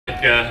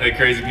the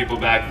crazy people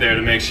back there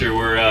to make sure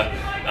we're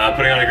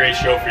putting on a great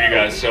show for you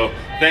guys. So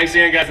thanks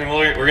again, guys, and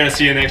we're going to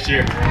see you next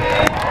year.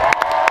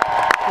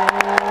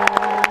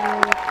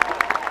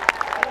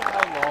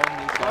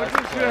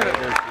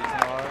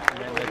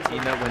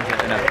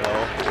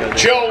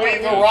 Joe,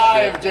 we've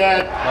arrived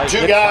at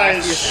two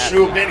guys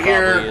who've been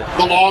here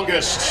the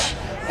longest,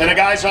 and the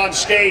guys on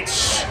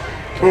skates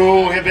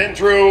who have been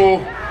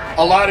through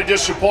a lot of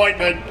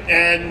disappointment,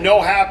 and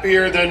no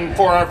happier than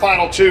for our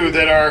final two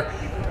that are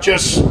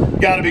just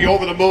got to be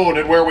over the moon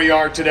at where we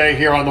are today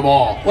here on the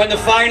mall. When the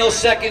final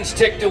seconds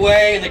ticked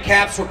away and the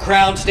Caps were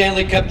crowned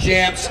Stanley Cup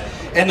champs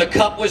and the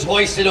cup was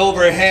hoisted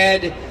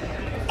overhead,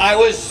 I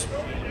was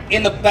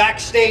in the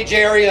backstage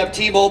area of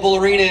T-Mobile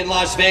Arena in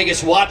Las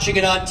Vegas, watching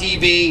it on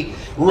TV,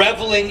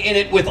 reveling in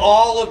it with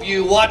all of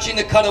you, watching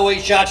the cutaway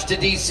shots to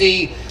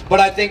DC.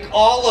 But I think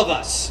all of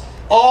us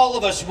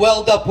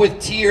welled up with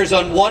tears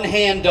on one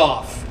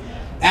handoff.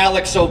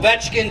 Alex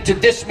Ovechkin to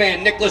this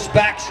man, Nicholas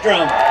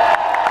Backstrom.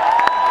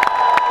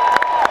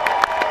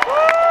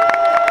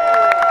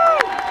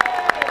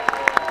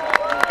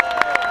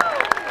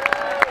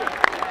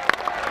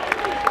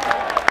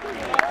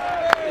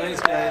 Thanks,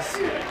 guys.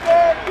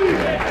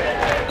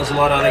 There's a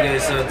lot of other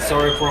guys said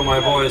sorry for my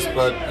voice,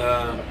 but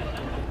yeah,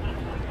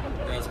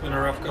 it's been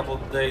a rough couple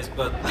of days,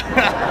 but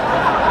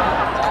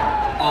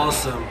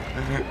awesome.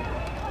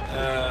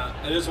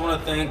 I just want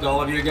to thank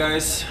all of you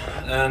guys,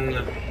 and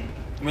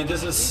I mean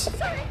this is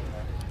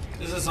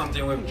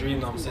something we've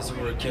dreamed of since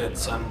we were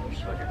kids, and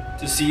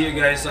to see you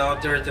guys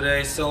out there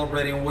today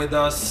celebrating with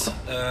us,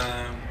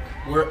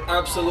 we're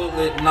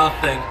absolutely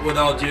nothing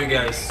without you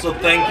guys. So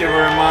thank you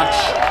very much.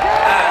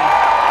 And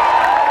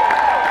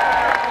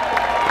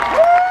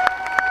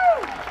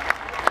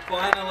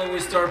finally we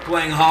start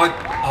playing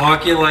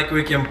hockey like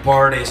we can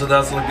party, so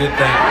that's a good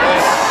thing.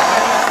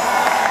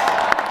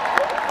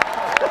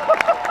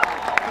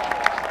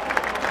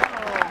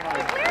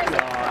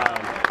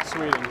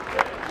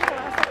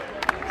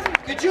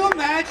 Could you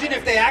imagine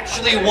if they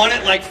actually won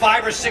it like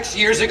 5 or 6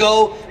 years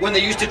ago when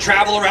they used to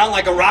travel around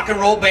like a rock and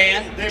roll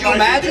band? Could you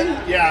imagine?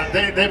 Yeah,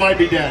 they might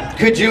be dead.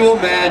 Could you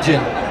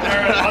imagine?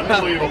 They're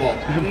unbelievable.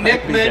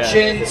 Nick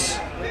mentions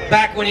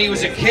back when he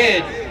was a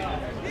kid,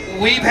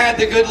 we've had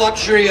the good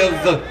luxury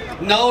of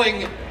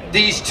knowing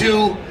these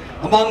two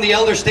among the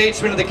elder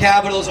statesmen of the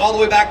Capitals all the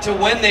way back to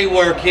when they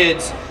were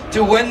kids,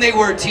 to when they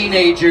were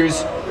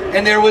teenagers.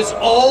 And there was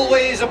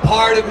always a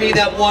part of me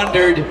that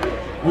wondered,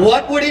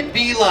 what would it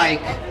be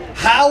like?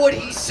 How would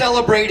he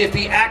celebrate if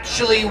he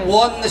actually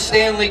won the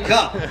Stanley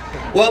Cup?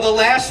 Well, the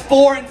last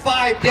 4 and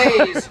 5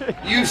 days,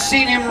 you've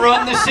seen him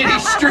run the city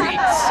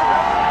streets,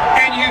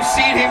 and you've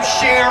seen him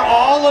share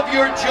all of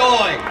your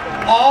joy,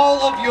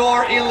 all of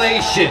your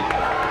elation.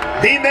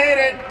 He made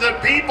it the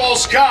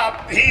People's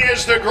Cup. He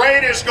is the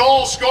greatest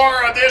goal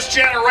scorer of this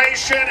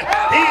generation.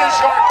 He is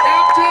your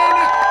captain,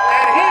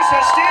 and he's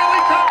a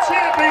Stanley Cup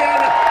champion,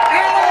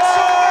 Alex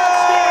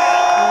Ovechkin.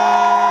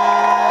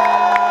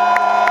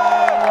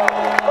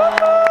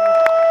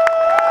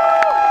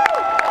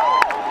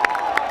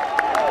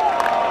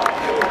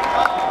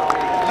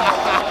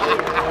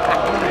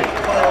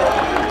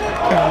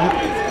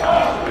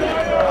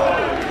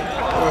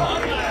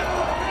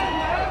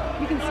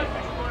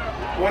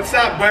 What's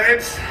up,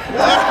 babes?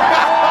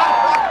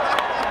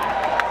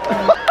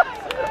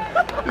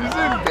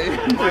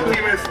 My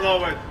team is slow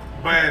with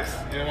babes,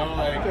 you know,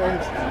 like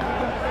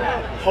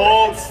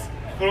holds,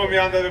 throw me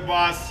under the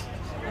bus,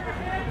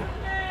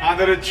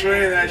 under the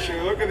train.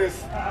 Actually, look at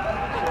this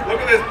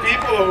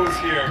people who's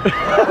here. You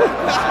know,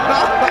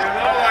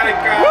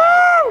 like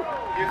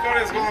you thought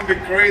it's gonna be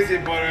crazy,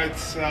 but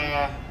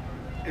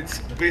it's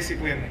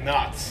basically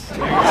nuts.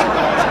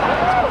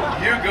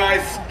 You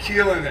guys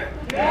killing it.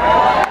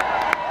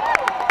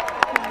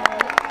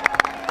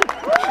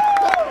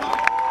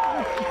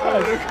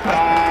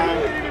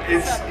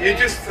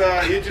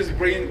 You just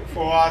bring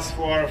for us,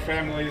 for our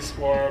families,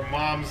 for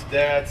moms,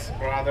 dads,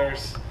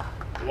 brothers,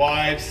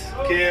 wives,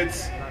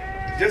 kids,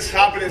 just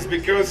happiness,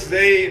 because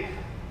they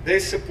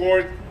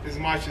support as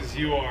much as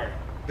you are.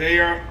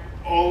 They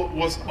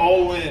was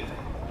all in,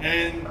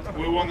 and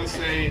we want to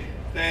say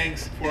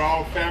thanks for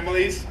our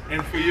families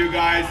and for you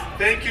guys.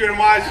 Thank you very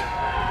much,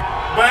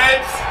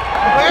 babes.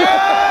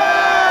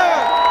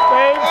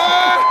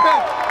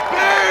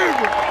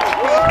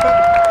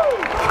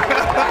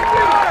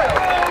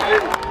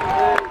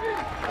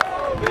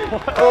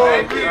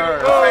 Thank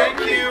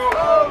you,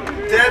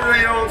 Dead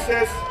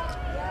Leonces.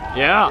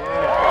 Yeah.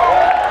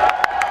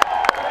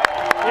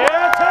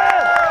 Yeah,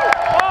 Ted!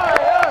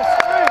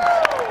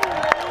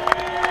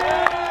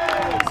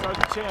 Start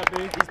the champ,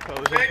 baby. He's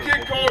posing. Thank you,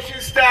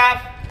 coaching staff.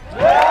 He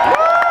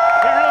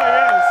really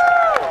is.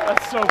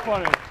 That's so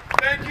funny.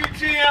 Thank you,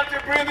 GM, to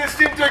bring this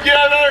team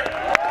together.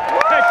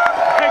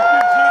 Thank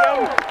you, GM.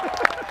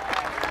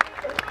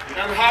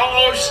 And how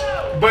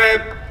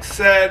Babe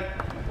said,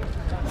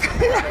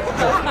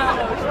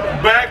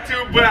 back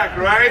to back,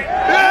 right?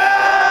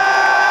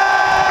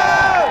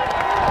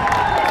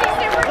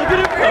 Look at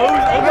him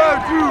pose. Back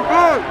to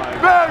back,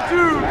 back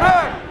to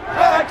back,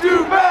 back to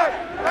back,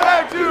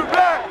 back to back.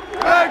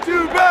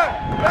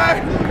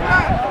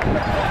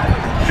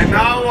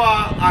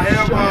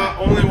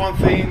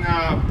 thing,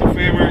 the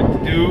favorite to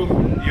do.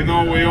 You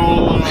know, we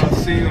all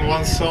sing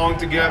one song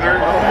together.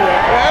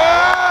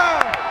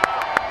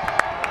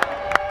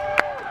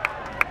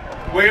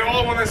 We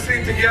all want to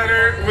sing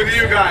together with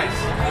you guys.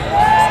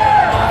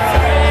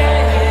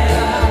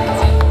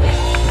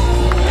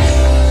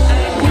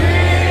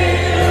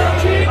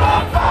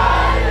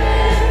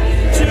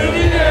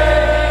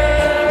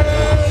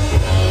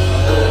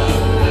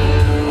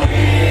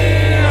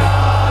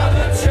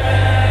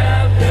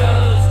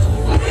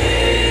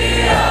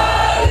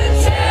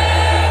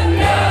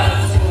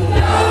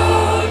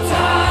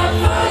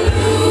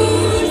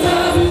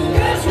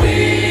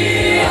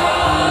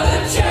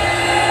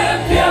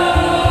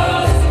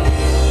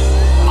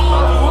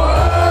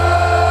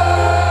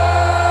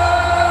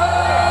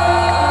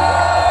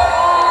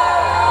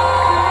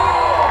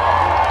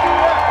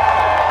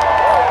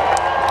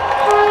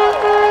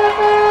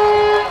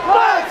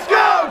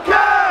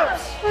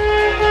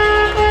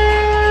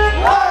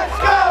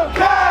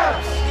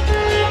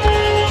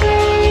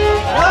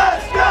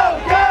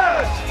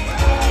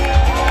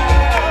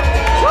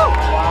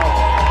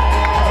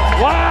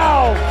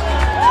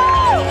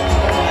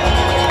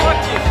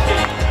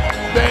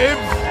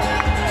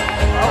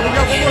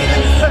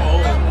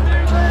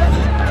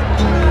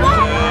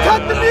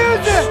 Cut the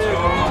music!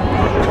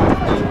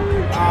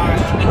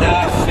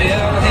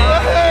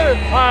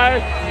 Hi.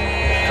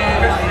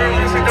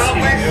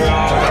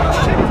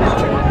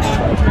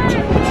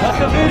 That's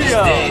the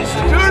video.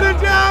 Turn it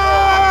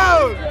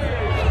down!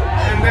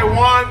 And the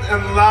one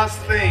and last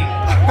thing.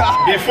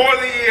 Before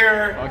the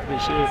year,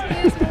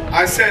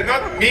 I said,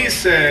 not me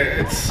say,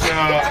 it's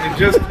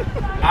just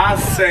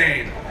us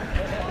saying,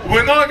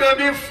 we're not gonna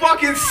be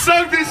fucking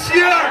sucked this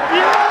year!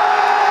 Yeah!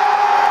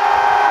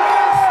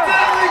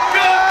 Stanley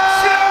Cup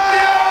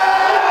Champion!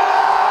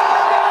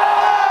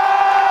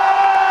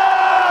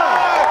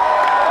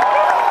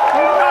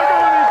 We're not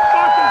gonna be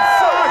fucking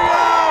sucked!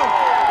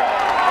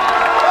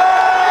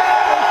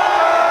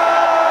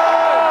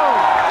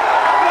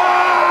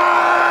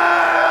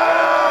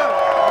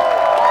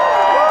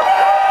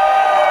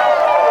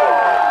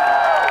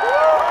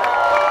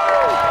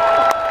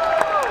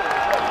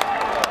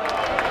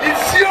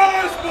 It's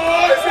yours,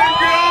 boys and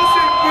girls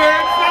and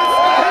birds.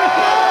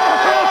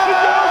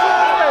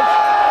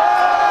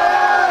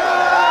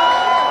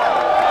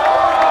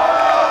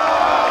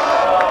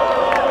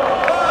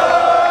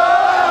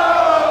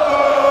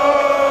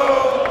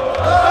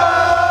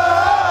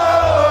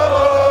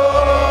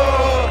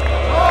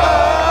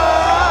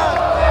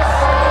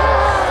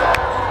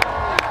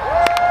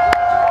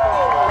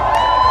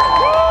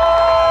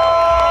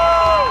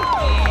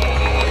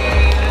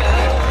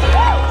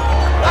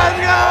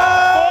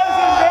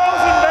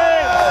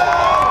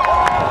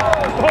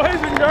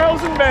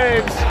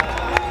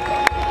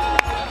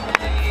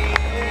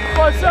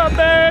 What's up,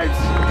 babes?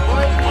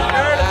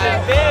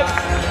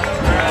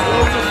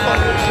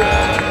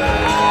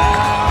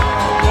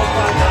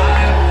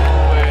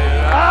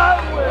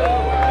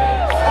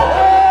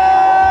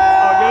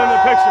 I'll get in the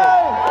picture.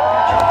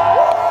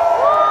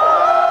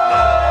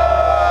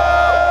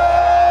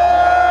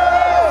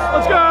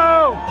 Let's go!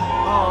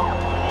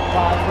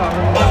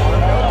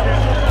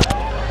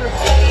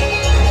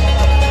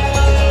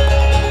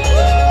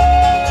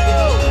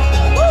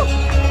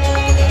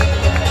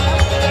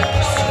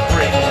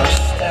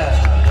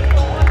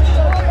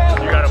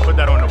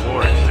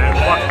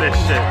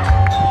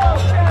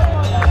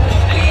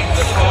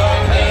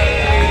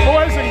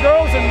 Boys and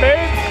girls and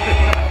babes,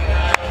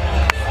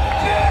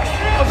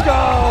 let's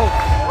go!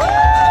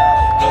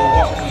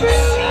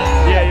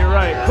 Yeah, you're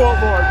right. Quote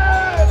board.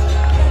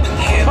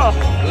 Oh,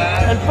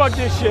 and fuck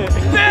this shit.